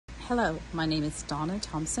Hello, my name is Donna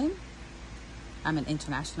Thompson. I'm an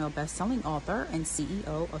international best-selling author and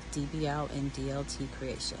CEO of DBL&DLT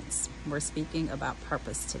Creations. We're speaking about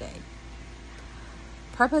purpose today.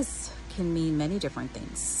 Purpose can mean many different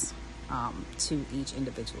things to each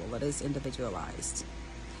individual. It is individualized,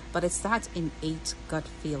 but it's that innate gut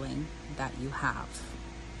feeling that you have.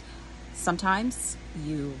 Sometimes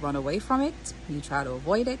you run away from it, you try to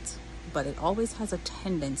avoid it, but it always has a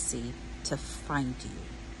tendency to find you.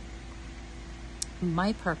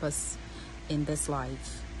 My purpose in this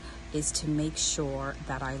life is to make sure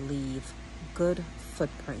that I leave good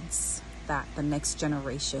footprints that the next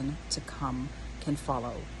generation to come can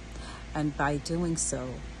follow. And by doing so,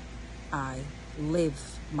 I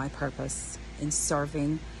live my purpose in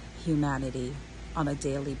serving humanity on a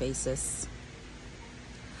daily basis,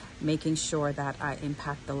 making sure that I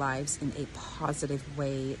impact the lives in a positive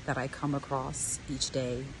way that I come across each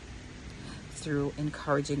day through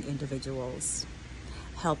encouraging individuals,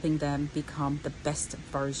 helping them become the best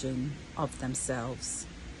version of themselves.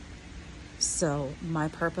 So my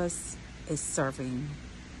purpose is serving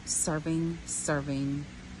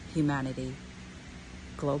humanity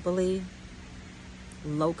globally,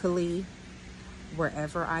 locally,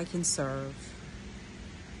 wherever I can serve.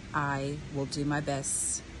 I will do my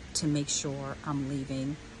best to make sure I'm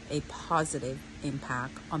leaving a positive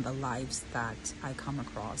impact on the lives that I come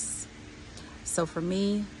across. So for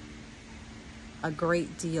me, a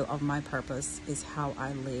great deal of my purpose is how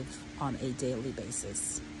I live on a daily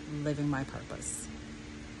basis, living my purpose.